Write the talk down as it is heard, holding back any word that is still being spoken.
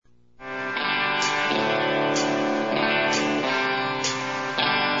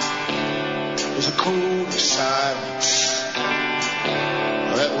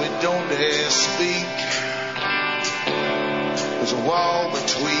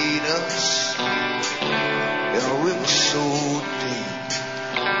silence in a river so deep.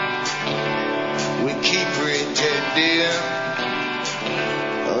 We keep pretending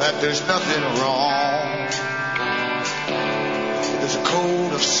that there's nothing wrong. There's a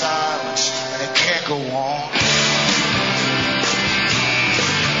code of silence and it can't go on.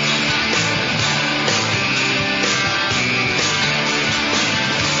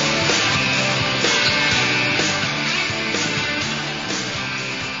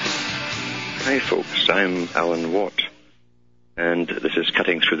 Hi folks, I'm Alan Watt, and this is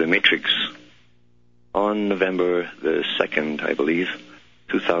Cutting Through the Matrix on November the 2nd, I believe,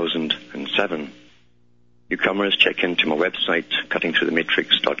 2007. Newcomers, check into my website,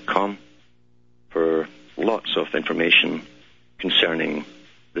 cuttingthroughthematrix.com, for lots of information concerning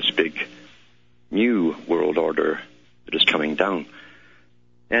this big new world order that is coming down.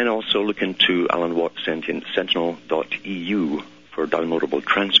 And also look into alanwattsentinel.eu for downloadable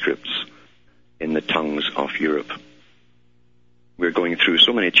transcripts in the tongues of Europe. We're going through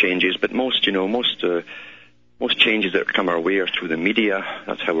so many changes, but most changes that come our way are through the media.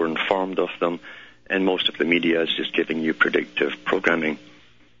 That's how we're informed of them. And most of the media is just giving you predictive programming.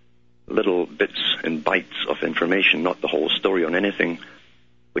 Little bits and bites of information, not the whole story on anything,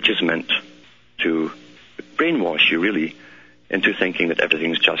 which is meant to brainwash you, really, into thinking that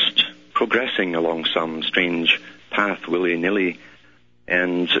everything's just progressing along some strange path, willy-nilly,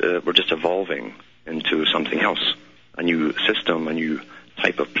 and we're just evolving into something else, a new system, a new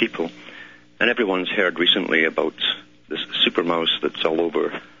type of people. And everyone's heard recently about this super mouse that's all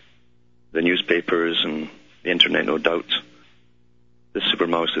over the newspapers and the internet, no doubt. This super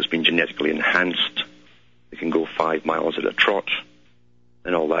mouse has been genetically enhanced. It can go 5 miles at a trot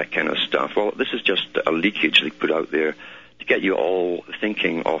and all that kind of stuff. Well, this is just a leakage they put out there to get you all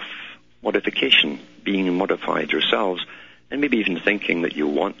thinking of modification, being modified yourselves, and maybe even thinking that you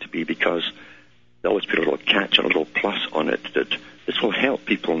want to be, because they always put a little catch, a little plus on it, that this will help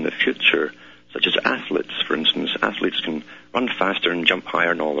people in the future, such as athletes, for instance. Athletes can run faster and jump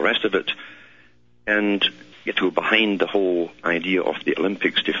higher and all the rest of it. And you have to go behind the whole idea of the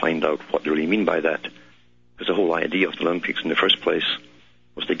Olympics to find out what they really mean by that. Because the whole idea of the Olympics in the first place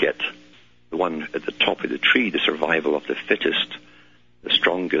was to get the one at the top of the tree, the survival of the fittest, the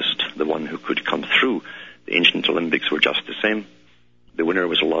strongest, the one who could come through. The ancient Olympics were just the same. The winner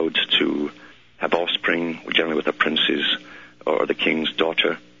was allowed to have offspring, generally with a prince's or the king's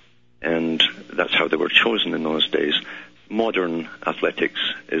daughter, and that's how they were chosen in those days. Modern athletics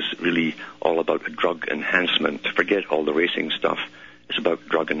is really all about drug enhancement. Forget all the racing stuff. It's about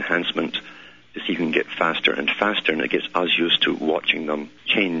drug enhancement to see who can get faster and faster, and it gets us used to watching them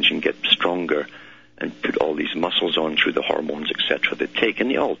change and get stronger and put all these muscles on through the hormones, etc. they take, and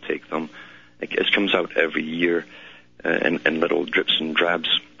they all take them. It comes out every year in little drips and drabs,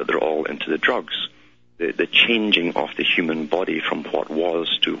 but they're all into the drugs. The changing of the human body from what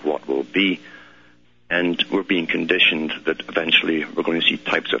was to what will be. And we're being conditioned that eventually we're going to see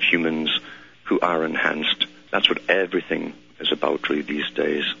types of humans who are enhanced. That's what everything is about really these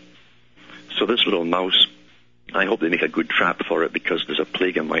days. So this little mouse, I hope they make a good trap for it, because there's a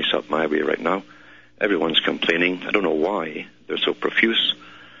plague of mice up my way right now. Everyone's complaining. I don't know why they're so profuse,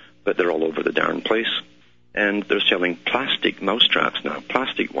 but they're all over the darn place. And they're selling plastic mouse traps now,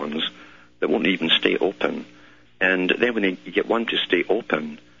 plastic ones that won't even stay open. And then when you get one to stay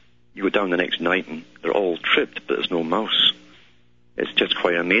open, you go down the next night and they're all tripped, but there's no mouse. It's just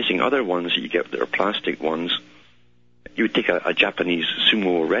quite amazing. Other ones that you get that are plastic ones, you would take a Japanese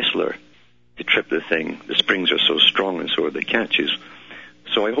sumo wrestler to trip the thing. The springs are so strong and so are the catches.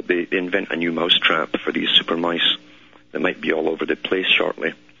 So I hope they invent a new mouse trap for these super mice that might be all over the place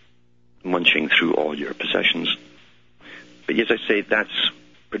shortly, munching through all your possessions. But as I say, that's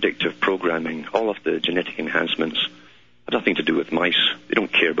predictive programming. All of the genetic enhancements have nothing to do with mice. They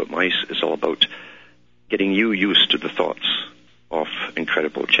don't care about mice. It's all about getting you used to the thoughts of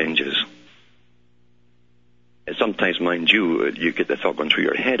incredible changes. And sometimes, mind you, you get the thought going through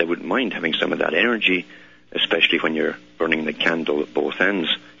your head, I wouldn't mind having some of that energy, especially when you're burning the candle at both ends.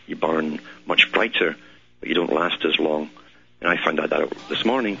 You burn much brighter, but you don't last as long. And I found that out this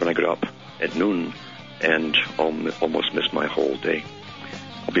morning when I got up at noon and almost missed my whole day.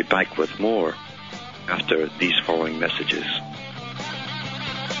 I'll be back with more after these following messages.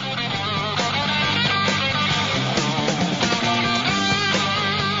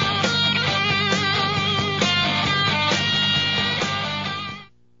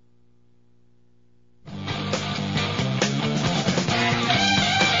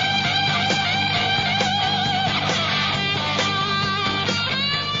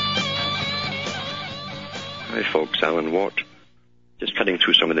 Hi folks, Alan Watt. just cutting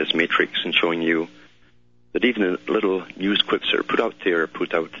through some of this matrix and showing you that even the little news clips that are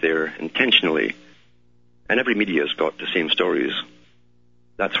put out there intentionally, and every media has got the same stories.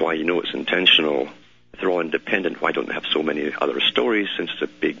 That's why you know it's intentional. If they're all independent, why don't they have so many other stories, since it's a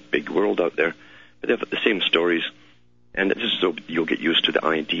big, big world out there? But they have the same stories, and this is so you'll get used to the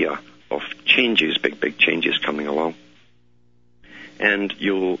idea of changes, big, big changes coming along. And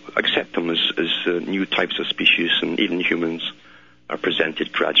you'll accept them as new types of species, and even humans are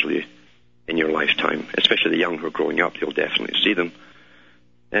presented gradually in your lifetime. Especially the young who are growing up, you'll definitely see them.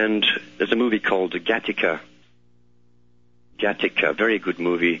 And there's a movie called Gattaca. Gattaca, a very good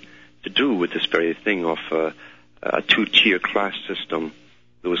movie to do with this very thing of a two-tier class system,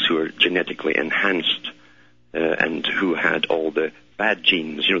 those who are genetically enhanced and who had all the bad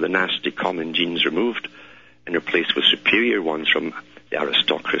genes, the nasty common genes removed, and replaced with superior ones from the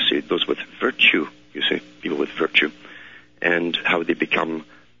aristocracy, those with virtue, you see, people with virtue, and how they become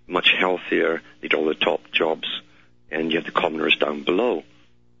much healthier, they get all the top jobs, and you have the commoners down below.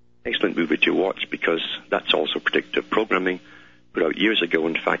 Excellent movie to watch, because that's also predictive programming, put out years ago,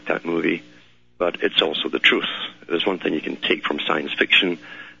 in fact, that movie, but it's also the truth. There's one thing you can take from science fiction,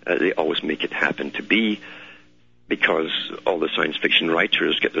 they always make it happen to be, because all the science fiction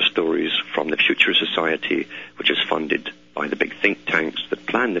writers get their stories from the Future Society, which is funded by the big think tanks that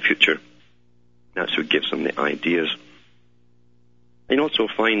plan the future. That's who gives them the ideas. I also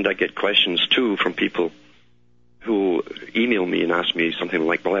find I get questions, too, from people who email me and ask me something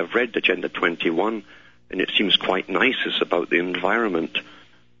like, well, I've read Agenda 21, and it seems quite nice. It's about the environment.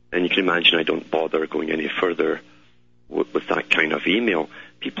 And you can imagine I don't bother going any further with that kind of email.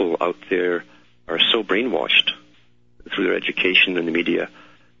 People out there are so brainwashed through their education and the media.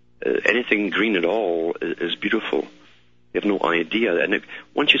 Anything green at all is beautiful. You have no idea. And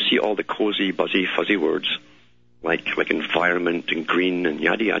once you see all the cozy, buzzy, fuzzy words, like environment and green and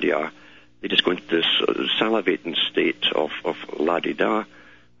yada, yada, yada, they just go into this salivating state of la-di-da,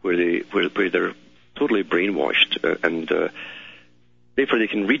 where they're totally brainwashed, and therefore they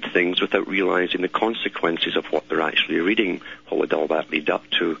can read things without realizing the consequences of what they're actually reading. What would all that lead up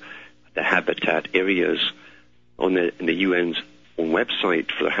to? The habitat areas in the UN's own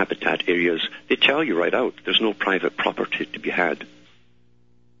website for the habitat areas, they tell you right out, there's no private property to be had.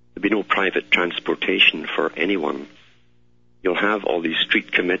 There'll be no private transportation for anyone. You'll have all these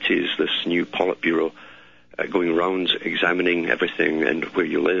street committees, this new Politburo, going around examining everything and where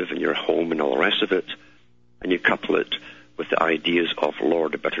you live and your home and all the rest of it. And you couple it with the ideas of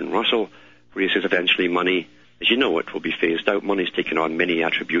Lord Bertrand Russell, where he says eventually money, as you know it, will be phased out. Money's taken on many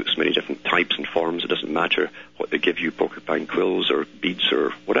attributes, many different types and forms. It doesn't matter what they give you, porcupine quills or beads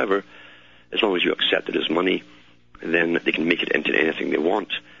or whatever. As long as you accept it as money, then they can make it into anything they want.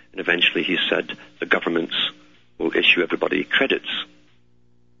 And eventually, he said, the governments will issue everybody credits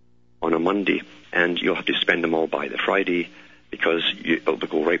on a Monday, and you'll have to spend them all by the Friday, because it'll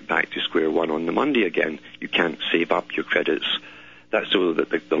go right back to square one on the Monday again. You can't save up your credits. That's so that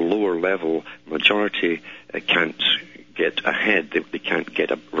the lower level majority can't get ahead. They can't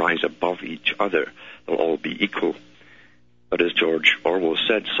rise above each other. They'll all be equal. But as George Orwell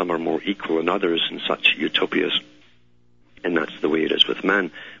said, some are more equal than others in such utopias. And that's the way it is with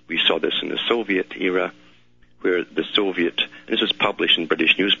man. We saw this in the Soviet era, where the Soviet, and this was published in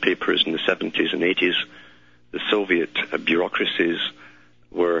British newspapers in the 70s and 80s, the Soviet bureaucracies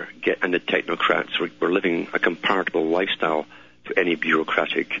and the technocrats were living a comparable lifestyle to any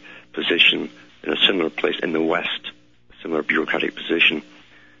bureaucratic position in a similar place in the West, a similar bureaucratic position.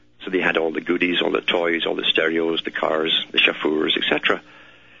 So they had all the goodies, all the toys, all the stereos, the cars, the chauffeurs, etc.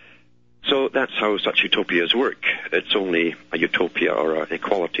 So that's how such utopias work. It's only a utopia or an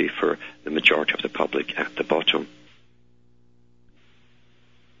equality for the majority of the public at the bottom.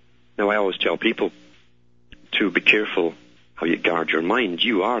 Now, I always tell people to be careful how you guard your mind.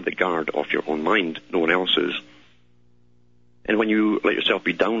 You are the guard of your own mind, no one else is. And when you let yourself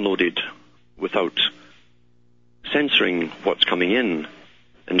be downloaded without censoring what's coming in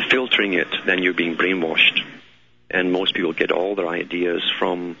and filtering it, then you're being brainwashed. And most people get all their ideas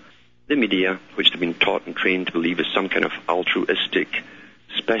from the media, which they've been taught and trained to believe is some kind of altruistic,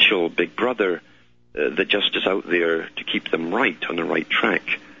 special big brother that just is out there to keep them right, on the right track.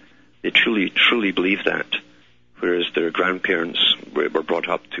 They truly, truly believe that, whereas their grandparents were brought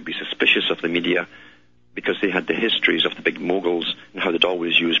up to be suspicious of the media because they had the histories of the big moguls and how they'd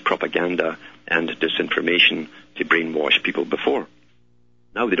always used propaganda and disinformation to brainwash people before.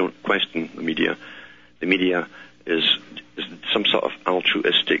 Now they don't question the media. The media is some sort of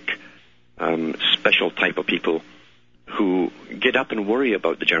altruistic, special type of people who get up and worry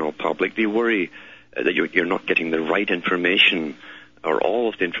about the general public. They worry that you're not getting the right information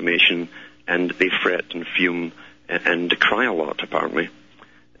the information, and they fret and fume and cry a lot, apparently.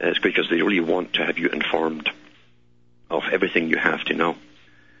 It's because they really want to have you informed of everything you have to know.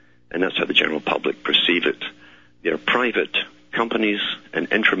 And that's how the general public perceive it. They're private companies,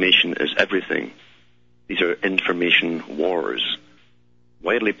 and information is everything. These are information wars,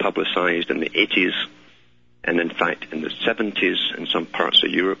 widely publicized in the 80s, and in fact in the 70s in some parts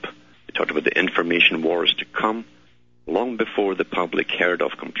of Europe. They talked about the information wars to come, long before the public heard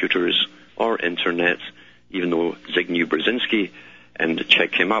of computers or internet, even though Zbigniew Brzezinski, and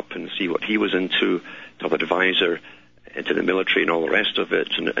check him up and see what he was into, top advisor into the military and all the rest of it,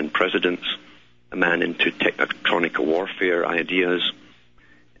 and presidents, a man into technotronic warfare ideas.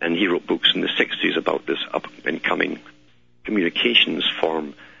 And he wrote books in the 60s about this up-and-coming communications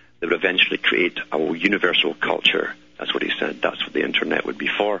form that would eventually create a universal culture. That's what he said. That's what the internet would be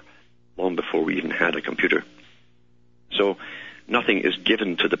for, long before we even had a computer. So nothing is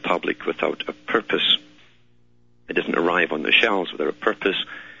given to the public without a purpose. It doesn't arrive on the shelves without a purpose.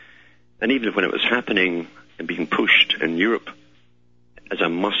 And even when it was happening and being pushed in Europe as a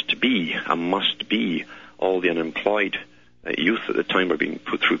must-be, all the unemployed youth at the time were being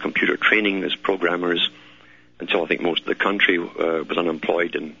put through computer training as programmers, until I think most of the country was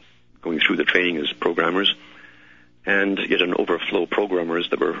unemployed and going through the training as programmers. And you had an overflow programmers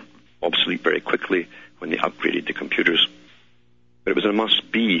that were obsolete very quickly when they upgraded the computers. But it was a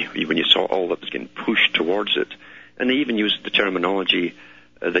must-be when you saw all that was getting pushed towards it. And they even used the terminology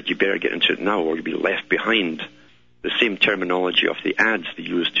that you better get into it now or you'll be left behind. The same terminology of the ads they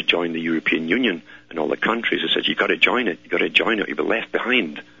used to join the European Union and all the countries. They said, you've got to join it, you'll be left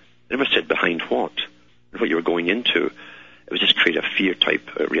behind. They never said behind what, and what you were going into. It was just create a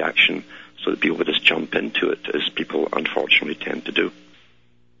fear-type reaction so that people would just jump into it, as people unfortunately tend to do.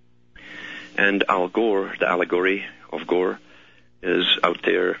 And Al Gore, the allegory of Gore, is out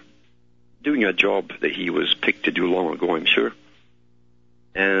there doing a job that he was picked to do long ago, I'm sure.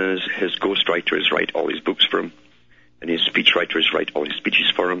 As his ghostwriters write all his books for him, and his speechwriters write all his speeches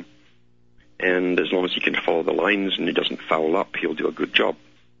for him. And as long as he can follow the lines and he doesn't foul up, he'll do a good job.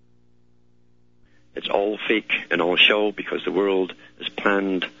 It's all fake and all show because the world is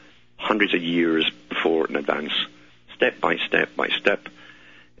planned hundreds of years before in advance, step by step by step.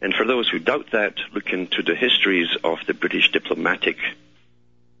 And for those who doubt that, look into the histories of the British Diplomatic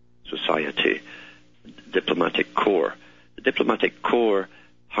Society, Diplomatic Corps. The Diplomatic Corps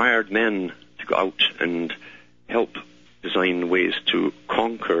hired men to go out and help design ways to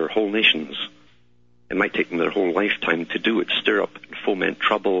conquer whole nations. It might take them their whole lifetime to do it, stir up and foment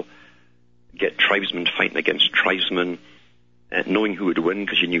trouble, get tribesmen fighting against tribesmen, knowing who would win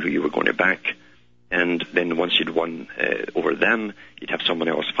because you knew who you were going to back. And then once you'd won over them, you'd have someone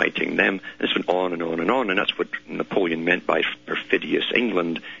else fighting them. And this went on and on and on, and that's what Napoleon meant by perfidious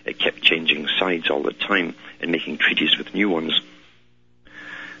England. It kept changing sides all the time and making treaties with new ones.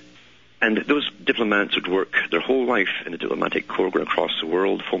 And those diplomats would work their whole life in the diplomatic corps going across the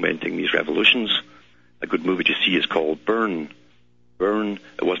world, fomenting these revolutions. A good movie to see is called Burn. Burn,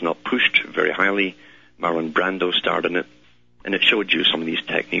 it was not pushed very highly. Marlon Brando starred in it, and it showed you some of these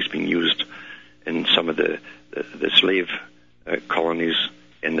techniques being used in some of the slave colonies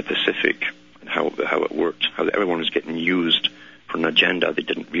in the Pacific, and how it worked, how everyone was getting used for an agenda they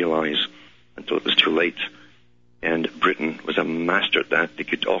didn't realize until it was too late. And Britain was a master at that. They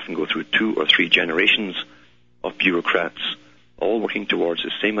could often go through 2 or 3 generations of bureaucrats, all working towards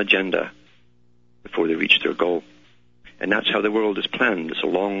the same agenda before they reached their goal. And that's how the world is planned. It's a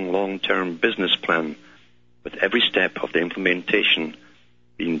long-term business plan, with every step of the implementation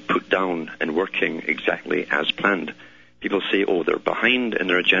being put down and working exactly as planned. People say, oh, they're behind in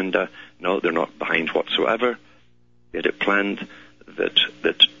their agenda. No, they're not behind whatsoever. They had it planned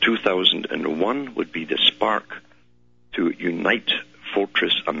that 2001 would be the spark to unite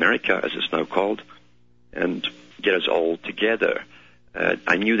Fortress America, as it's now called, and get us all together.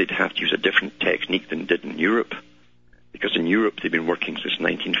 I knew they'd have to use a different technique than did in Europe, because in Europe they've been working since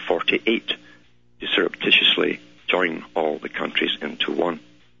 1948 to surreptitiously join all the countries into one.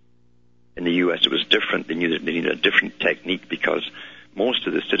 In the U.S. it was different. They knew that they needed a different technique because most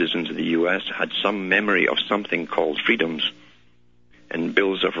of the citizens of the U.S. had some memory of something called freedoms and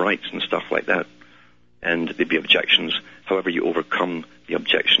bills of rights and stuff like that. And there'd be objections. However, you overcome the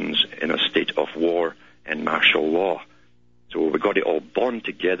objections in a state of war and martial law. So we've got to all bond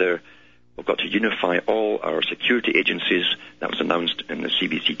together. We've got to unify all our security agencies. That was announced in the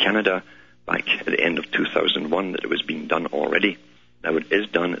CBC Canada back at the end of 2001 that it was being done already. Now it is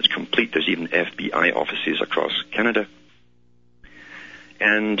done. It's complete. There's even FBI offices across Canada.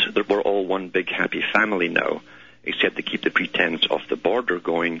 And we're all one big happy family now. except to keep the pretense of the border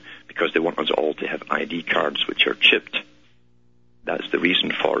going because they want us all to have ID cards which are chipped. That's the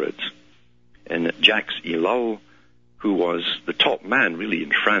reason for it. And Jacques Ellul, who was the top man really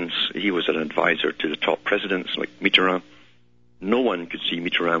in France, he was an advisor to the top presidents like Mitterrand. No one could see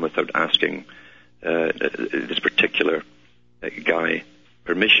Mitterrand without asking this particular guy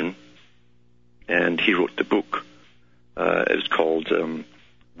permission. And he wrote the book. It was called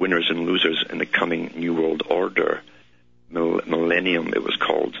Winners and Losers in the Coming New World Order. Millennium, it was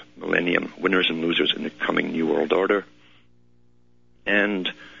called. Millennium. Winners and Losers in the Coming New World Order.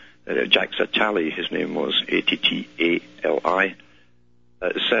 And Jacques Attali, his name was Attali,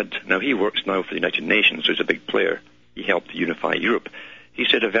 said, now he works now for the United Nations, so he's a big player. He helped unify Europe. He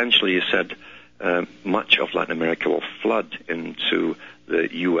said eventually, much of Latin America will flood into the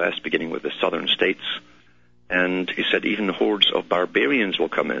U.S., beginning with the southern states. And he said even hordes of barbarians will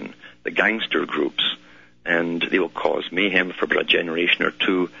come in, the gangster groups, and they will cause mayhem for about a generation or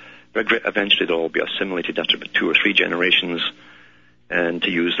two. But eventually they'll all be assimilated after about 2 or 3 generations. And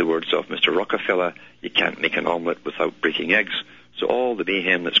to use the words of Mr. Rockefeller, you can't make an omelette without breaking eggs. So all the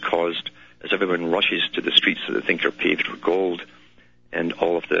mayhem that's caused as everyone rushes to the streets that they think are paved with gold, and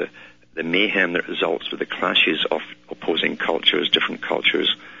all of the mayhem that results with the clashes of opposing cultures, different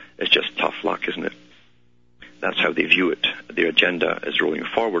cultures, is just tough luck, isn't it? That's how they view it. Their agenda is rolling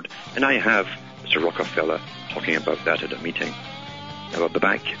forward. And I have Mr. Rockefeller talking about that at a meeting. I'll be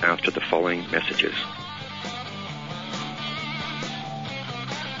back after the following messages.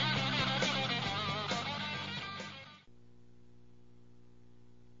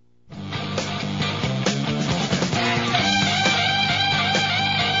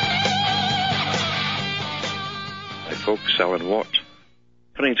 Folks, Alan Watt,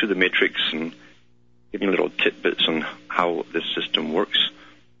 cutting through the matrix and giving little tidbits on how this system works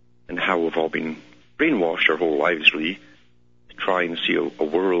and how we've all been brainwashed our whole lives, really, to try and see a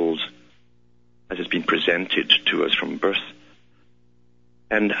world as it's been presented to us from birth,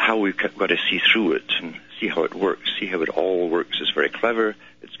 and how we've got to see through it and see how it works, see how it all works. It's very clever,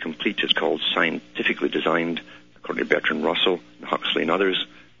 it's complete, it's called scientifically designed, according to Bertrand Russell and Huxley and others,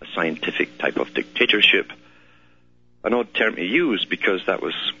 a scientific type of dictatorship. An odd term to use because that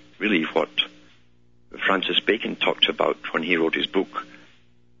was really what Francis Bacon talked about when he wrote his book,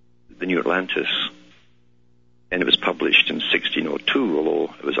 The New Atlantis. And it was published in 1602,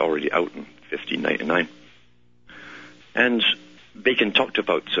 although it was already out in 1599. And Bacon talked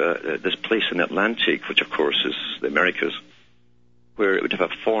about this place in the Atlantic, which of course is the Americas, where it would have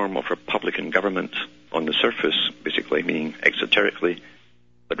a form of republican government on the surface, basically, meaning exoterically,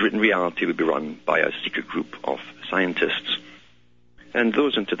 but in reality would be run by a secret group of scientists. And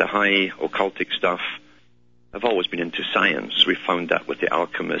those into the high occultic stuff have always been into science. We found that with the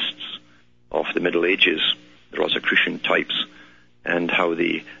alchemists of the Middle Ages, the Rosicrucian types, and how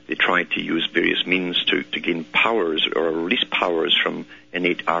they tried to use various means to gain powers or release powers from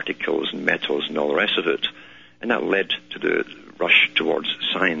innate articles and metals and all the rest of it. And that led to the rush towards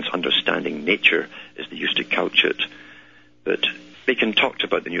science, understanding nature, as they used to couch it. But Bacon talked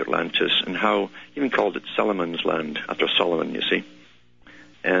about the New Atlantis and how he even called it Solomon's Land, after Solomon, you see,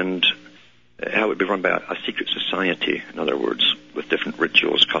 and how it would be run by a secret society, in other words, with different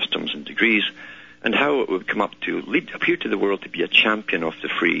rituals, customs, and degrees, and how it would come up to appear to the world to be a champion of the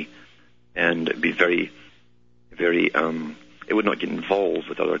free, and be very, very, it would not get involved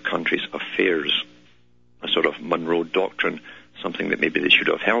with other countries' affairs, a sort of Monroe Doctrine, something that maybe they should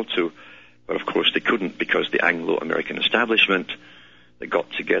have held to, but of course they couldn't because the Anglo-American establishment that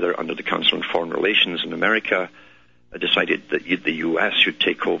got together under the Council on Foreign Relations in America decided that the U.S. should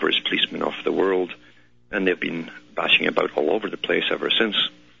take over as policeman of the world, and they've been bashing about all over the place ever since,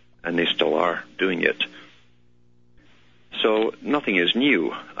 and they still are doing it. So nothing is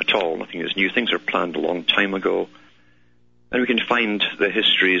new at all, nothing is new. Things are planned a long time ago, and we can find the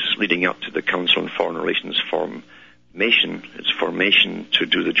histories leading up to the Council on Foreign Relations formation, its formation to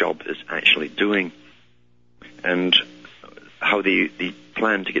do the job it's actually doing, and how they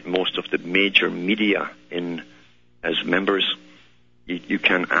plan to get most of the major media in as members. You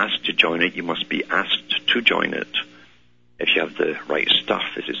can ask to join it, you must be asked to join it if you have the right stuff,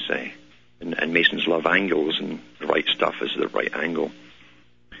 as they say. And Masons love angles, and the right stuff is the right angle.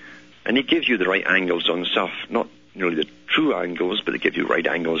 And they give you the right angles on stuff, not nearly the true angles, but they give you right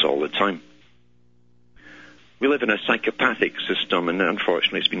angles all the time. We live in a psychopathic system, and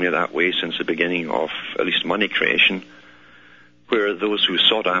unfortunately it's been that way since the beginning of at least money creation, where those who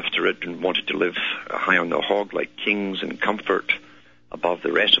sought after it and wanted to live high on the hog like kings in comfort above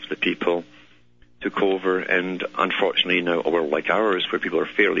the rest of the people took over, and unfortunately now a world like ours, where people are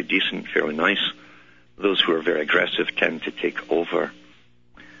fairly decent, fairly nice, Those who are very aggressive tend to take over.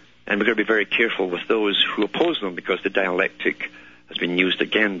 And we're going to be very careful with those who oppose them, because the dialectic has been used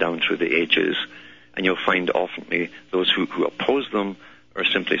again down through the ages. And you'll find often those who oppose them are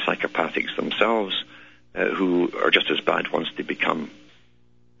simply psychopathics themselves, who are just as bad once they become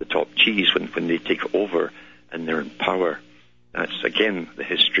the top cheese, when they take over and they're in power. That's, again, the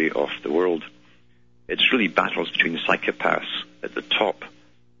history of the world. It's really battles between psychopaths at the top.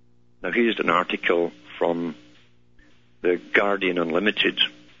 Now, here's an article from the Guardian Unlimited.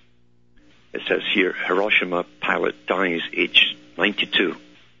 It says here, Hiroshima pilot dies aged 92.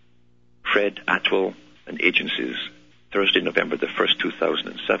 Fred Atwell and agencies, Thursday, November the 1st,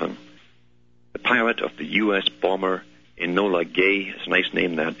 2007. The pilot of the U.S. bomber Enola Gay, it's a nice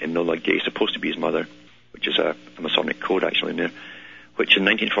name that, Enola Gay, supposed to be his mother, which is a Masonic code actually in there, which in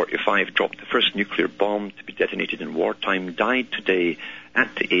 1945 dropped the first nuclear bomb to be detonated in wartime, died today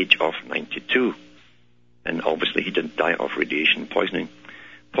at the age of 92. And obviously he didn't die of radiation poisoning.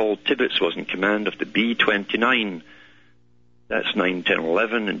 Paul Tibbets was in command of the B-29. That's 9, 10,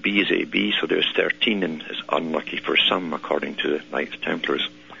 11, and B is AB, so there's 13, and is unlucky for some, according to the Knights Templars.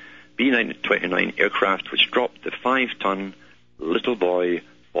 B-29 aircraft, which dropped the 5-ton Little Boy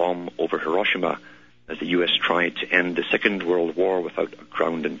bomb over Hiroshima as the U.S. tried to end the Second World War without a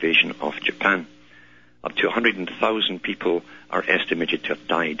ground invasion of Japan. Up to 100,000 people are estimated to have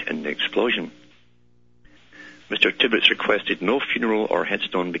died in the explosion. Mr. Tibbets requested no funeral or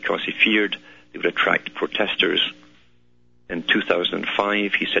headstone because he feared they would attract protesters. In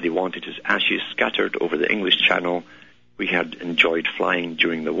 2005, he said he wanted his ashes scattered over the English Channel where he had enjoyed flying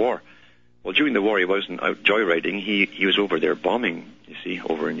during the war. Well, during the war, he wasn't out joyriding. He was over there bombing, you see,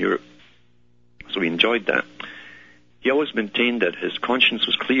 over in Europe. So he enjoyed that. He always maintained that his conscience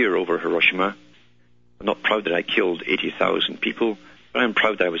was clear over Hiroshima. I'm not proud that I killed 80,000 people, but I'm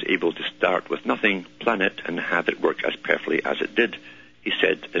proud that I was able to start with nothing, plan it, and have it work as perfectly as it did, he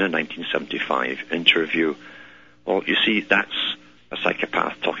said in a 1975 interview. Well, you see, that's a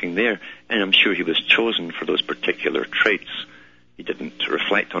psychopath talking there, and I'm sure he was chosen for those particular traits. He didn't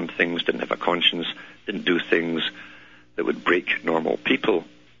reflect on things, didn't have a conscience, didn't do things that would break normal people.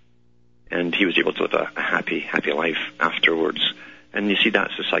 And he was able to live a happy life afterwards. And you see,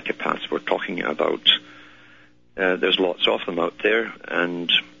 that's the psychopaths we're talking about. There's lots of them out there,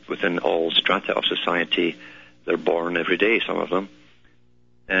 and within all strata of society, they're born every day, some of them.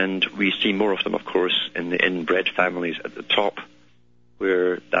 And we see more of them, of course, in the inbred families at the top,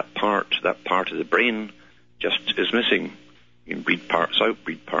 where that part of the brain just is missing. You can breed parts out,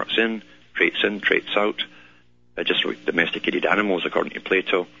 breed parts in, traits out, just like domesticated animals, according to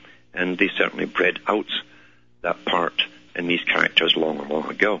Plato. And they certainly bred out that part in these characters long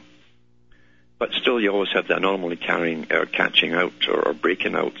ago. But still, you always have the anomaly catching out or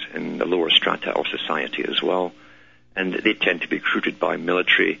breaking out in the lower strata of society as well. And they tend to be recruited by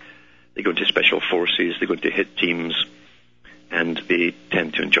military. They go into special forces, they go into hit teams, and they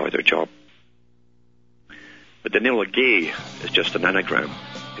tend to enjoy their job. But the Enola Gay is just an anagram,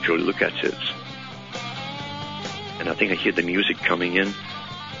 if you look at it. And I think I hear the music coming in.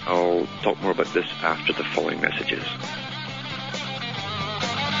 I'll talk more about this after the following messages.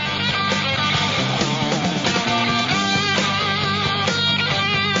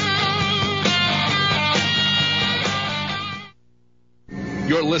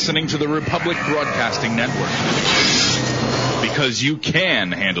 You're listening to the Republic Broadcasting Network, because you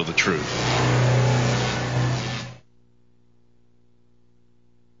can handle the truth.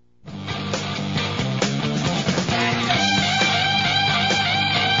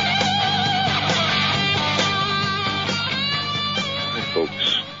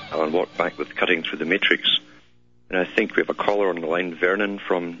 Cutting Through the Matrix. And I think we have a caller on the line, Vernon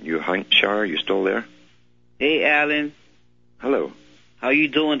from New Hampshire. Are you still there? Hey, Alan. Hello. How you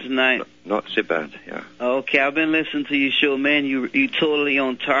doing tonight? Not so bad, yeah. Okay, I've been listening to your show, man. You totally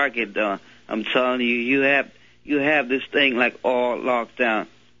on target, I'm telling you, you have this thing like all locked down.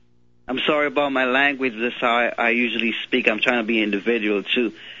 I'm sorry about my language. That's how I usually speak. I'm trying to be individual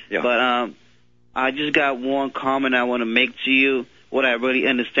too. Yeah. But I just got one comment I want to make to you. What I really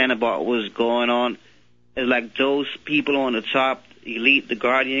understand about what's going on is like those people on the top, elite, the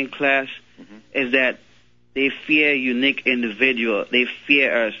Guardian class, is that they fear unique individual. They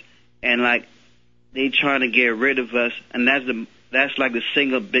fear us, and like they trying to get rid of us, and that's like the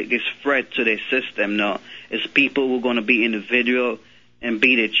single biggest threat to their system. No, it's people who are going to be individual and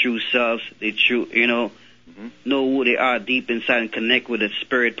be their true selves. They true, know who they are deep inside and connect with the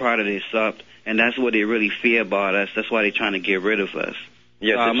spirit part of their self. And that's what they really fear about us. That's why they're trying to get rid of us.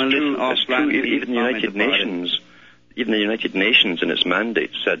 Yes, it's true. Even the United Nations even the United Nations in its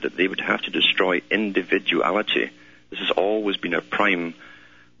mandate said that they would have to destroy individuality. This has always been a prime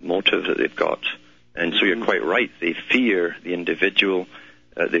motive that they've got. And so you're quite right. They fear the individual.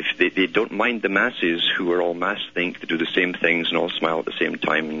 They don't mind the masses who are all mass think, they do the same things and all smile at the same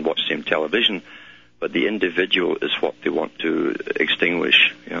time and watch the same television. But the individual is what they want to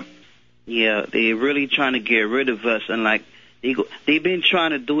extinguish. Yeah. Yeah, they're really trying to get rid of us, and like they've been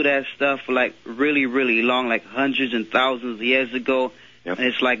trying to do that stuff for like really, really long, like hundreds and thousands of years ago. Yep. And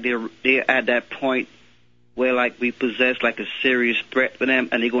it's like they're at that point where like we possess like a serious threat for them,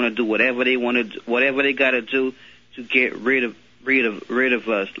 and they're going to do whatever they want to do, whatever they got to do to get rid of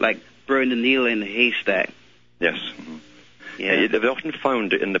us, like burn the needle in the haystack. Yes. Mm-hmm. Yeah. They've often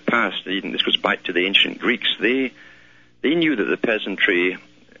found in the past, even this goes back to the ancient Greeks, they knew that the peasantry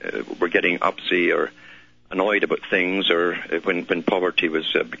were getting upsy or annoyed about things, or when poverty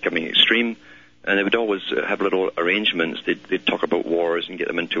was becoming extreme, and they would always have little arrangements. They'd talk about wars and get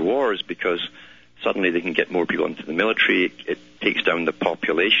them into wars because suddenly they can get more people into the military. It takes down the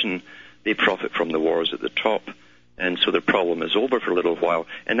population. They profit from the wars at the top. And so the problem is over for a little while.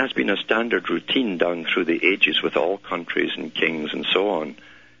 And that's been a standard routine down through the ages with all countries and kings and so on.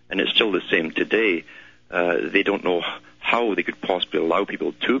 And it's still the same today. They don't know how they could possibly allow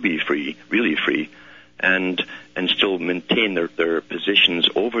people to be free, really free, and still maintain their positions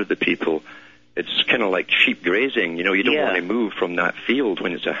over the people. It's kind of like sheep grazing. You know, you don't want to move from that field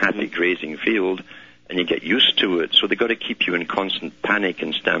when it's a happy grazing field, and you get used to it. So they've got to keep you in constant panic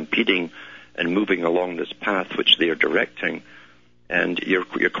and stampeding and moving along this path which they are directing. And you're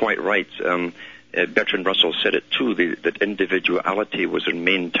quite right. Bertrand Russell said it too, that individuality was their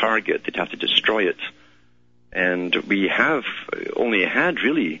main target. They'd have to destroy it. And we have only had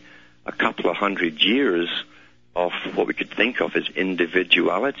really a couple of 100 years of what we could think of as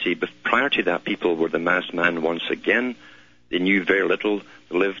individuality. But prior to that, people were the mass man once again. They knew very little.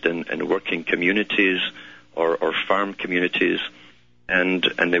 They lived in working communities or farm communities. And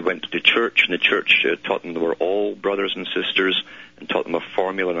they went to church, and the church taught them they were all brothers and sisters and taught them a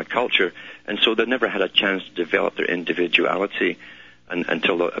formula and a culture. And so they never had a chance to develop their individuality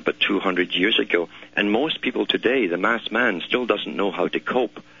until about 200 years ago. And most people today, the mass man, still doesn't know how to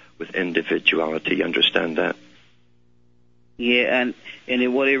cope with individuality. You understand that? Yeah,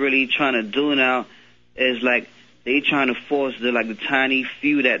 and what they're really trying to do now is like they trying to force the tiny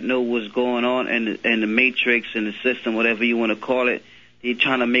few that know what's going on in the matrix, in the system, whatever you want to call it. They're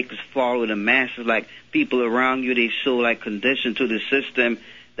trying to make us follow the masses. Like people around you, they so like conditioned to the system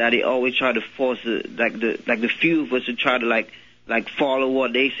that they always try to force the few of us to try to like follow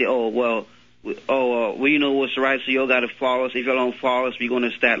what they say. Well, you know what's right, so you all got to follow us. If you don't follow us, we're going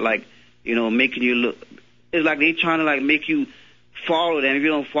to start making you look. It's like they trying to make you follow them. If you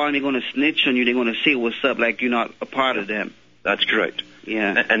don't follow them, they're going to snitch on you. They're going to say what's up, like you're not a part of them. That's correct.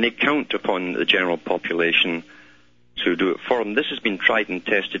 Yeah. And they count upon the general population to do it for them. This has been tried and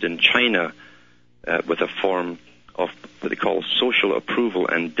tested in China with a form of what they call social approval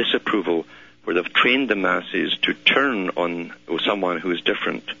and disapproval, where they've trained the masses to turn on someone who is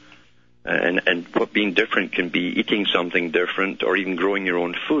different. And what being different can be eating something different or even growing your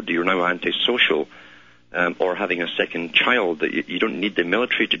own food. You're now antisocial. Or having a second child. That you don't need the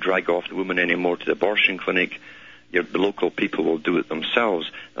military to drag off the woman anymore to the abortion clinic. The local people will do it themselves.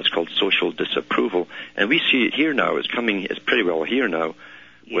 That's called social disapproval. And we see it here now. It's pretty well here now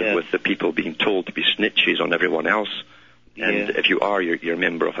with the people being told to be snitches on everyone else. And if you are, you're a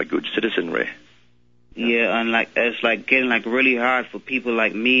member of a good citizenry. Yeah, and it's getting really hard for people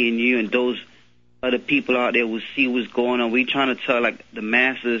like me and you and those other people out there who see what's going on. We trying to tell the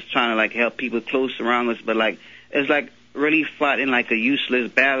masses, trying to help people close around us, but it's really fighting a useless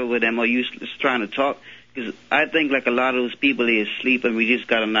battle with them or useless trying to talk. Because I think a lot of those people, they're asleep and we just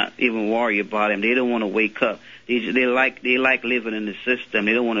gotta not even worry about them. They don't want to wake up. They like living in the system.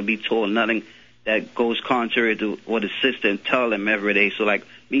 They don't want to be told nothing that goes contrary to what the system tell them every day. So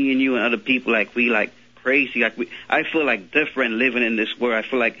me and you and other people, we crazy. I feel different living in this world. I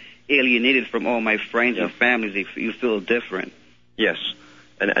feel alienated from all my friends and families. You feel different. Yes,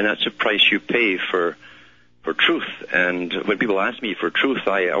 and that's a price you pay for truth. And when people ask me for truth,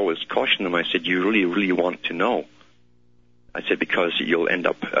 I always caution them. I said, you really, really want to know. I said, because you'll end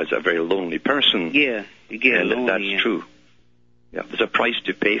up as a very lonely person. Yeah, you get lonely. And that's true. Yeah, there's a price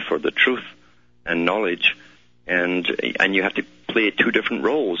to pay for the truth and knowledge, and you have to play two different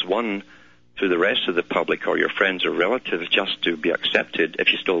roles. One, to the rest of the public or your friends or relatives, just to be accepted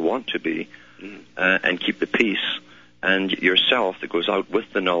if you still want to be, and keep the peace. And yourself that goes out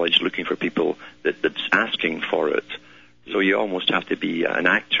with the knowledge looking for people that's asking for it. So you almost have to be an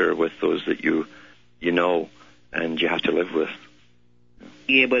actor with those that you know, and you have to live with.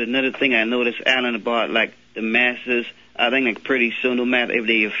 Yeah, but another thing I noticed, Alan, about like the masses, I think like pretty soon, no matter if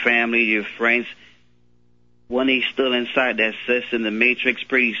they're your family, your friends, when they still inside that system, the matrix,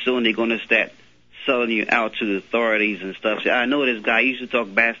 pretty soon they're going to start selling you out to the authorities and stuff. So I know this guy used to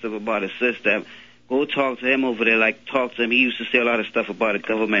talk bad stuff about the system. Go talk to him over there, like talk to him. He used to say a lot of stuff about the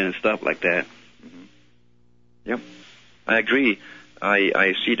government and stuff like that. Mm-hmm. Yep, I agree.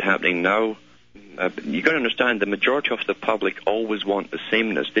 I see it happening now. You got to understand, the majority of the public always want the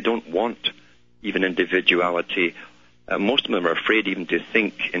sameness. They don't want even individuality. Most of them are afraid even to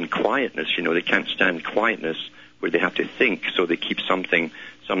think in quietness. You know, they can't stand quietness where they have to think, so they keep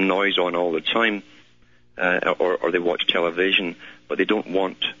some noise on all the time, or they watch television, but they don't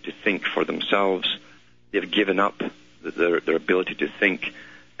want to think for themselves. They've given up their ability to think,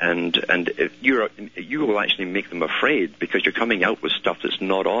 and you will actually make them afraid because you're coming out with stuff that's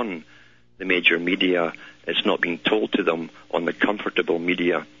not on the major media. It's not being told to them on the comfortable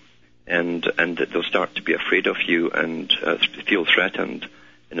media, and they'll start to be afraid of you and feel threatened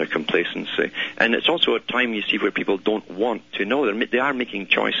in their complacency. And it's also a time, you see, where people don't want to know. They are making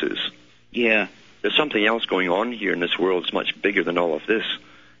choices. Yeah. There's something else going on here in this world that's much bigger than all of this,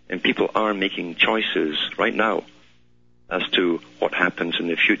 and people are making choices right now as to what happens in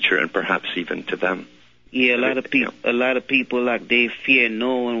the future, and perhaps even to them. Yeah, a lot of people, like, they fear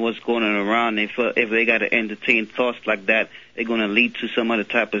knowing what's going on around. They feel if they got to entertain thoughts like that, they're going to lead to some other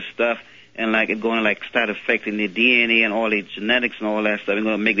type of stuff, and like it's going to like start affecting their DNA and all their genetics and all that stuff. It's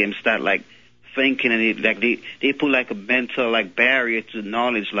going to make them start like thinking, and they put like a mental like barrier to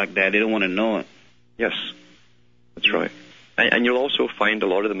knowledge like that. They don't want to know it. Yes, that's right. And you'll also find a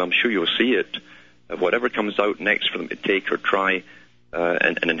lot of them, I'm sure you'll see it, whatever comes out next for them to take or try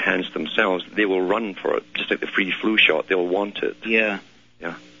and enhance themselves, they will run for it, just like the free flu shot. They'll want it. Yeah.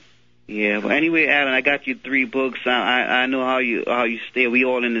 Yeah. Yeah. But anyway, Alan, I got you 3 books. I know how you stay. We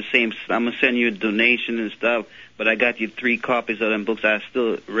all in the same. I'm gonna send you a donation and stuff. But I got you 3 copies of them books. I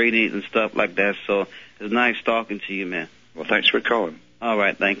still read it and stuff like that. So it's nice talking to you, man. Well, thanks for calling. All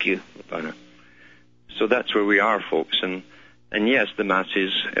right. Thank you. Bye now. So that's where we are, folks. And yes, the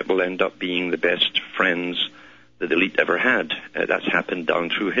masses will end up being the best friends that the elite ever had. That's happened down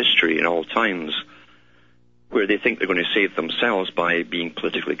through history in all times, where they think they're going to save themselves by being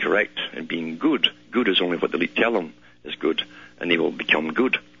politically correct and being good. Good is only what the elite tell them is good, and they will become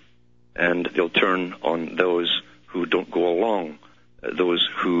good. And they'll turn on those who don't go along, those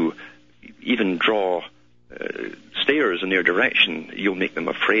who even draw stares in their direction. You'll make them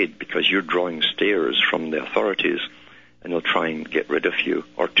afraid because you're drawing stares from the authorities, and they'll try and get rid of you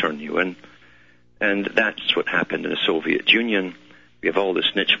or turn you in. And that's what happened in the Soviet Union. We have all the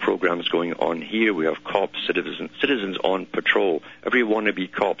snitch programs going on here. We have cops, citizens on patrol. Every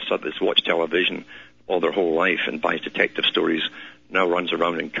wannabe cop that's watched television all their whole life and buys detective stories now runs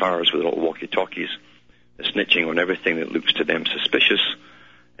around in cars with little walkie-talkies, snitching on everything that looks to them suspicious.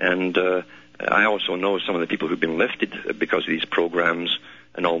 And I also know some of the people who've been lifted because of these programs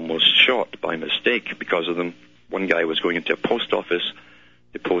and almost shot by mistake because of them. One guy was going into a post office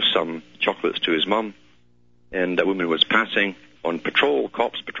to post some chocolates to his mum, and a woman was passing on patrol,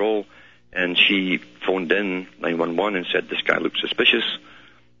 cops patrol, and she phoned in 911 and said this guy looked suspicious,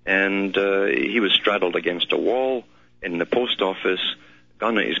 and he was straddled against a wall in the post office,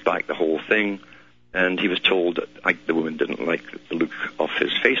 gun at his back, the whole thing, and he was told that the woman didn't like the look of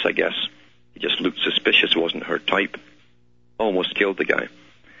his face, I guess. He just looked suspicious, wasn't her type, almost killed the guy.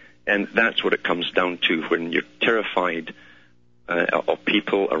 And that's what it comes down to when you're terrified of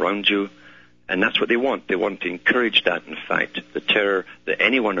people around you, and that's what they want. They want to encourage that, in fact, the terror that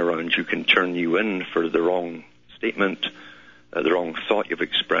anyone around you can turn you in for the wrong statement, the wrong thought you've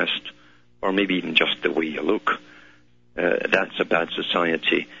expressed, or maybe even just the way you look. That's a bad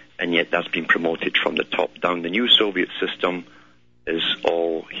society, and yet that's been promoted from the top down. The new Soviet system is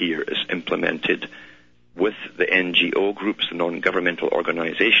all here, is implemented with the NGO groups, the non-governmental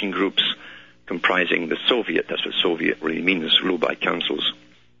organization groups, comprising the Soviet, that's what Soviet really means, ruled by councils,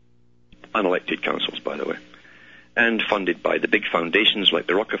 unelected councils, by the way, and funded by the big foundations like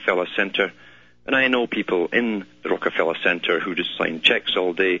the Rockefeller Center. And I know people in the Rockefeller Center who just sign checks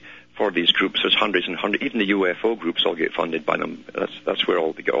all day for these groups. There's hundreds and hundreds. Even the UFO groups all get funded by them. That's where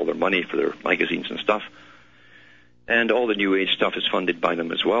they get all their money for their magazines and stuff. And all the New Age stuff is funded by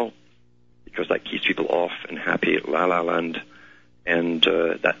them as well, because that keeps people off and happy at La La Land, and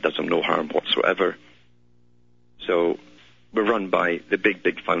that does them no harm whatsoever. So we're run by the big,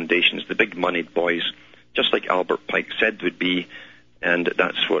 big foundations, the big moneyed boys, just like Albert Pike said would be, and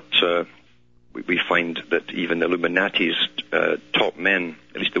that's what we find that even the Illuminati's top men,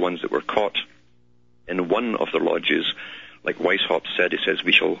 at least the ones that were caught in one of the lodges, like Weishaupt said, he says,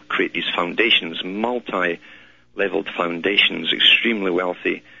 we shall create these foundations, multi-leveled foundations, extremely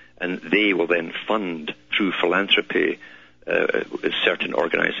wealthy, and they will then fund through philanthropy certain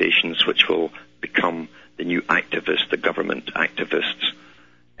organizations which will become the new activists, the government activists.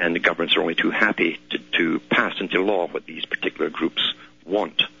 And the governments are only too happy to pass into law what these particular groups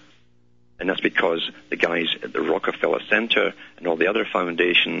want. And that's because the guys at the Rockefeller Center and all the other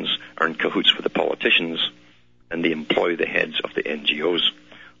foundations are in cahoots with the politicians, and they employ the heads of the NGOs.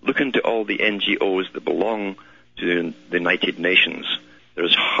 Look into all the NGOs that belong to the United Nations.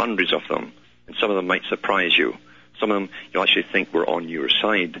 There's hundreds of them, and some of them might surprise you. Some of them you'll actually think we're on your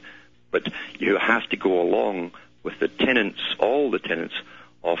side, but you have to go along with the tenets, all the tenets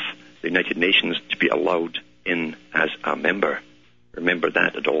of the United Nations to be allowed in as a member. Remember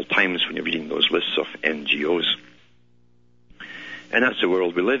that at all times when you're reading those lists of NGOs. And that's the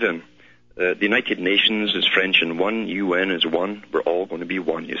world we live in. The United Nations is French in one, UN is one. We're all going to be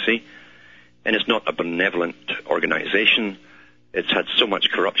one, you see. And it's not a benevolent organization. It's had so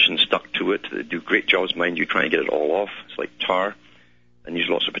much corruption stuck to it. They do great jobs, mind you, trying to get it all off. It's like tar, and use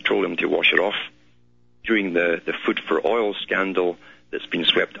lots of petroleum to wash it off. During the Food for Oil scandal that's been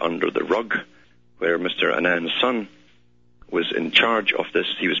swept under the rug, where Mr. Anand's son was in charge of this,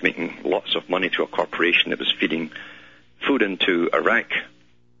 he was making lots of money to a corporation that was feeding food into Iraq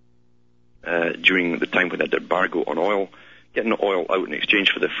during the time when they had the embargo on oil, getting oil out in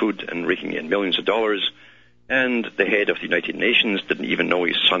exchange for the food and raking in millions of dollars. And the head of the United Nations didn't even know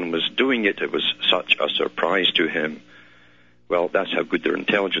his son was doing it. It was such a surprise to him. Well, that's how good their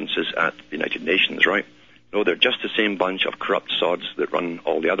intelligence is at the United Nations, right? No, they're just the same bunch of corrupt sods that run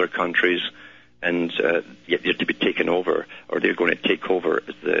all the other countries, and yet they're to be taken over, or they're going to take over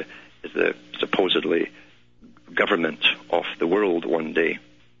as the supposedly government of the world one day.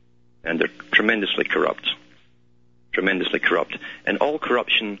 And they're tremendously corrupt. Tremendously corrupt. And all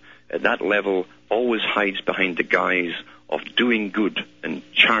corruption at that level always hides behind the guise of doing good and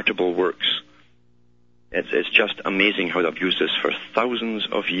charitable works. It's just amazing how they've used this for thousands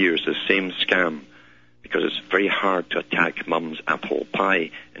of years, the same scam, because it's very hard to attack mum's apple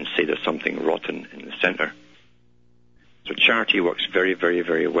pie and say there's something rotten in the center. So charity works very, very,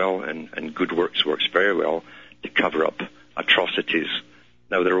 very well, and good works works very well to cover up atrocities.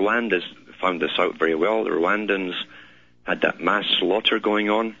 Now, the Rwandans found this out very well. The Rwandans had that mass slaughter going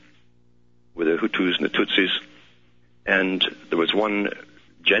on with the Hutus and the Tutsis, and there was one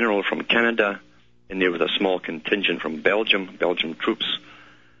general from Canada in there with a small contingent from Belgium troops,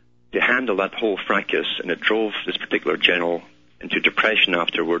 to handle that whole fracas, and it drove this particular general into depression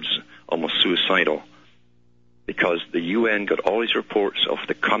afterwards, almost suicidal, because the UN got all these reports of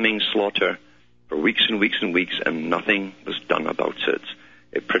the coming slaughter for weeks and weeks and weeks, and nothing was done about it.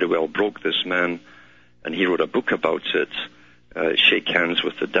 It pretty well broke this man, and he wrote a book about it, Shake Hands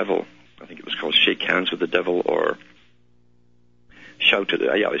with the Devil. I think it was called Shake Hands with the Devil, or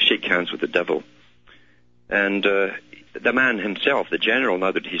it was Shake Hands with the Devil. And the man himself, the general,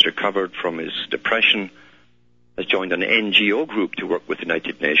 now that he's recovered from his depression, has joined an NGO group to work with the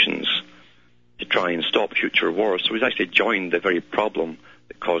United Nations to try and stop future wars. So he's actually joined the very problem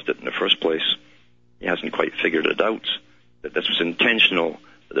that caused it in the first place. He hasn't quite figured it out, that this was intentional,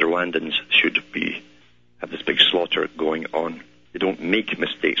 that the Rwandans should have this big slaughter going on. They don't make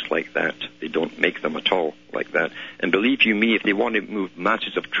mistakes like that. They don't make them at all like that. And believe you me, if they want to move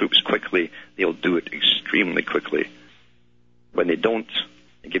masses of troops quickly, they'll do it extremely quickly. When they don't,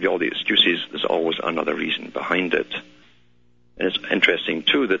 they give you all the excuses, there's always another reason behind it. And it's interesting,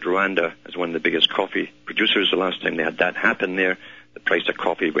 too, that Rwanda is one of the biggest coffee producers. The last time they had that happen there, the price of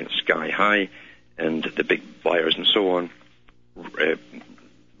coffee went sky high, and the big buyers and so on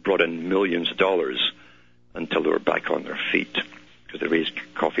brought in millions of dollars until they were back on their feet, because they raised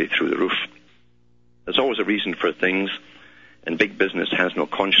coffee through the roof. There's always a reason for things, and big business has no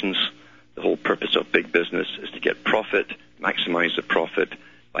conscience. The whole purpose of big business is to get profit, maximize the profit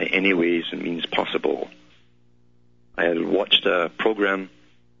by any ways and means possible. I had watched a program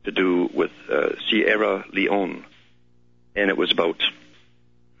to do with Sierra Leone, and it was about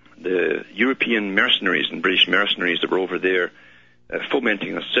the European mercenaries and British mercenaries that were over there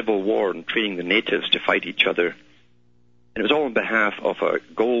fomenting a civil war and training the natives to fight each other. And it was all on behalf of a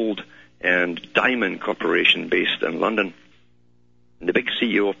gold and diamond corporation based in London. And the big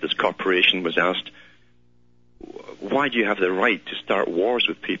CEO of this corporation was asked, why do you have the right to start wars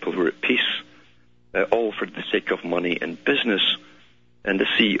with people who are at peace, all for the sake of money and business? And the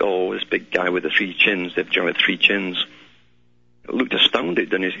CEO, this big guy with the three chins, they've generally three chins, looked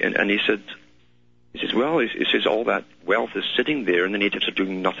astounded, and he said, all that wealth is sitting there and the natives are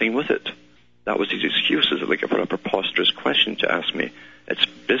doing nothing with it. That was his excuse. It's like, what a preposterous question to ask me. It's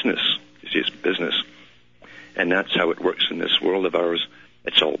business. You see, it's business. And that's how it works in this world of ours.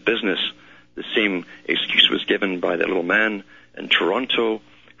 It's all business. The same excuse was given by the little man in Toronto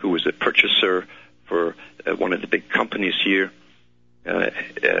who was a purchaser for one of the big companies here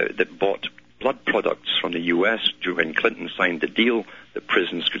that bought blood products from the U.S. when Clinton signed the deal that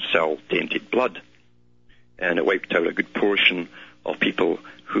prisons could sell tainted blood. And it wiped out a good portion of people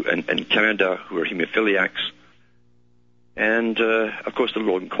who in Canada who are hemophiliacs. And, of course, the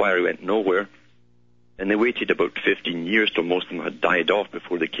little inquiry went nowhere. And they waited about 15 years till most of them had died off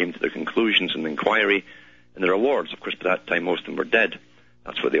before they came to their conclusions in the inquiry and their awards. Of course, by that time, most of them were dead.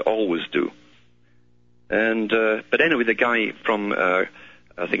 That's what they always do. And but anyway, the guy from, I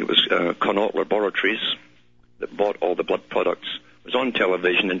think it was Connaught Laboratories that bought all the blood products was on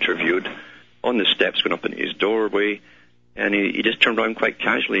television, interviewed, on the steps, went up into his doorway, and he just turned around quite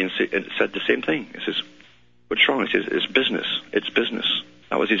casually and said the same thing. He says, what's wrong? He says, it's business. It's business.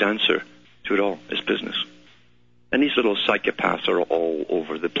 That was his answer to it all. It's business. And these little psychopaths are all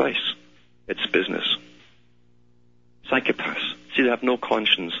over the place. It's business. Psychopaths. See, they have no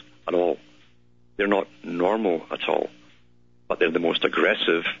conscience at all. They're not normal at all. But they're the most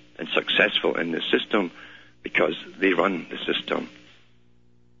aggressive and successful in the system because they run the system.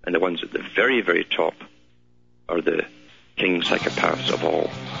 And the ones at the very, very top are the king psychopaths of all.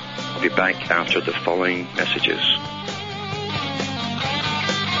 I'll be back after the following messages.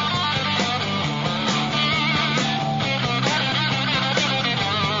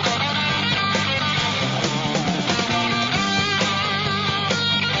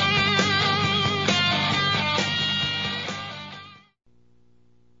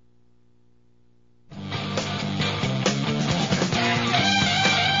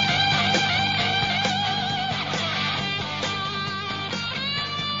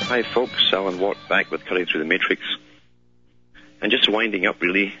 Hi folks, Alan Watt back with Cutting Through the Matrix. And just winding up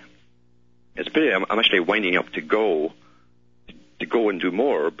really. I'm actually winding up to go and do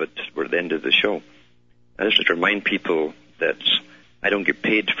more, but we're at the end of the show. I just want to remind people that I don't get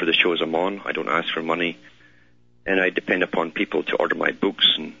paid for the shows I'm on. I don't ask for money. And I depend upon people to order my books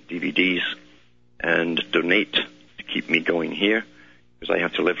and DVDs and donate to keep me going here, because I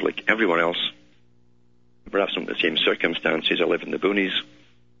have to live like everyone else. Perhaps not in the same circumstances. I live in the boonies.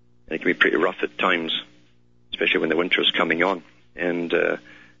 And it can be pretty rough at times, especially when the winter's coming on. And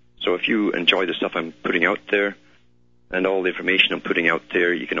so if you enjoy the stuff I'm putting out there and all the information I'm putting out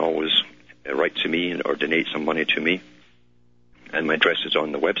there, you can always write to me or donate some money to me. And my address is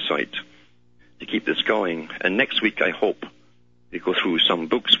on the website to keep this going. And next week, I hope to go through some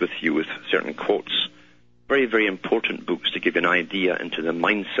books with you with certain quotes. Very, very important books to give you an idea into the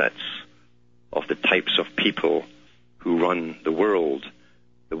mindsets of the types of people who run the world.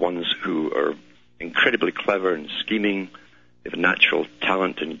 The ones who are incredibly clever and scheming, they have a natural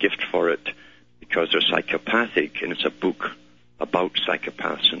talent and gift for it because they're psychopathic, and it's a book about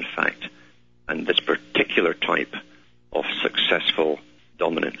psychopaths, in fact, and this particular type of successful,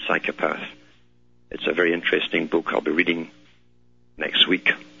 dominant psychopath. It's a very interesting book I'll be reading next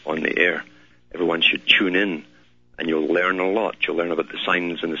week on the air. Everyone should tune in, and you'll learn a lot. You'll learn about the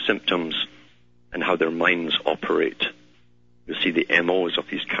signs and the symptoms and how their minds operate. You'll see the MOs of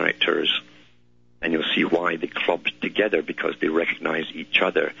these characters, and you'll see why they clubbed together, because they recognize each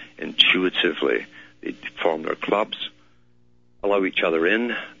other intuitively. They form their clubs, allow each other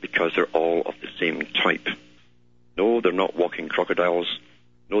in, because they're all of the same type. No, they're not walking crocodiles.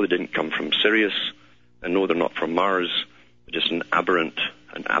 No, they didn't come from Sirius. And no, they're not from Mars. They're just an aberrant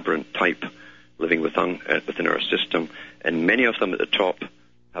type living within our system. And many of them at the top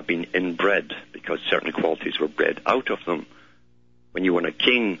have been inbred because certain qualities were bred out of them. When you want a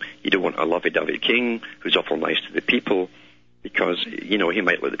king, you don't want a lovey-dovey king who's awful nice to the people, because, he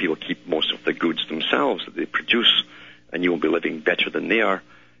might let the people keep most of the goods themselves that they produce, and you won't be living better than they are.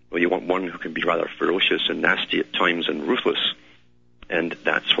 Well, you want one who can be rather ferocious and nasty at times and ruthless. And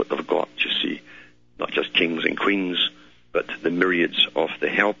that's what they've got, you see. Not just kings and queens, but the myriads of the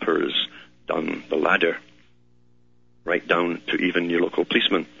helpers down the ladder, right down to even your local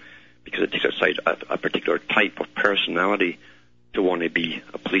policeman, because it takes aside a particular type of personality to want to be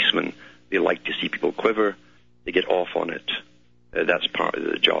a policeman. They like to see people quiver. They get off on it. That's part of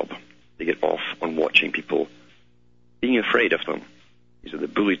the job. They get off on watching people being afraid of them. These are the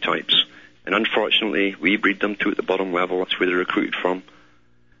bully types. And unfortunately, we breed them too at the bottom level. That's where they're recruited from.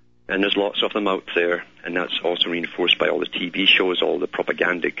 And there's lots of them out there. And that's also reinforced by all the TV shows, all the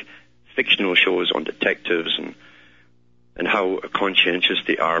propagandic fictional shows on detectives and how conscientious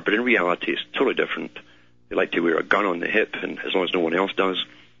they are. But in reality, it's totally different. They like to wear a gun on the hip, and as long as no one else does,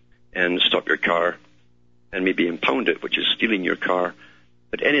 and stop your car and maybe impound it, which is stealing your car.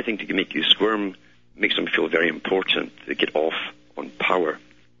 But anything to make you squirm makes them feel very important. They get off on power.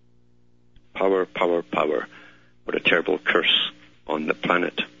 Power, power, power. What a terrible curse on the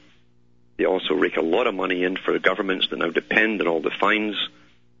planet. They also rake a lot of money in for the governments that now depend on all the fines.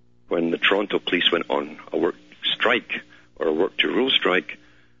 When the Toronto police went on a work strike or a work to rule strike,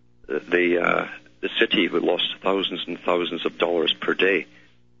 the city lost thousands and thousands of dollars per day,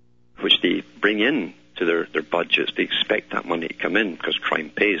 which they bring in to their budgets. They expect that money to come in because crime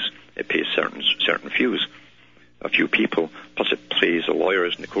pays. It pays certain a few people, plus it pays the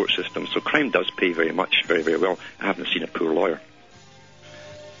lawyers in the court system. So crime does pay very much, very, very well. I haven't seen a poor lawyer.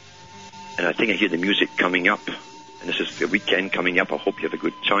 And I think I hear the music coming up. And this is the weekend coming up. I hope you have a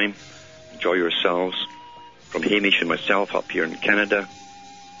good time. Enjoy yourselves. From Hamish and myself up here in Canada,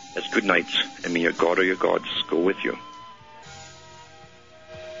 it's good night, and may your God or your gods go with you.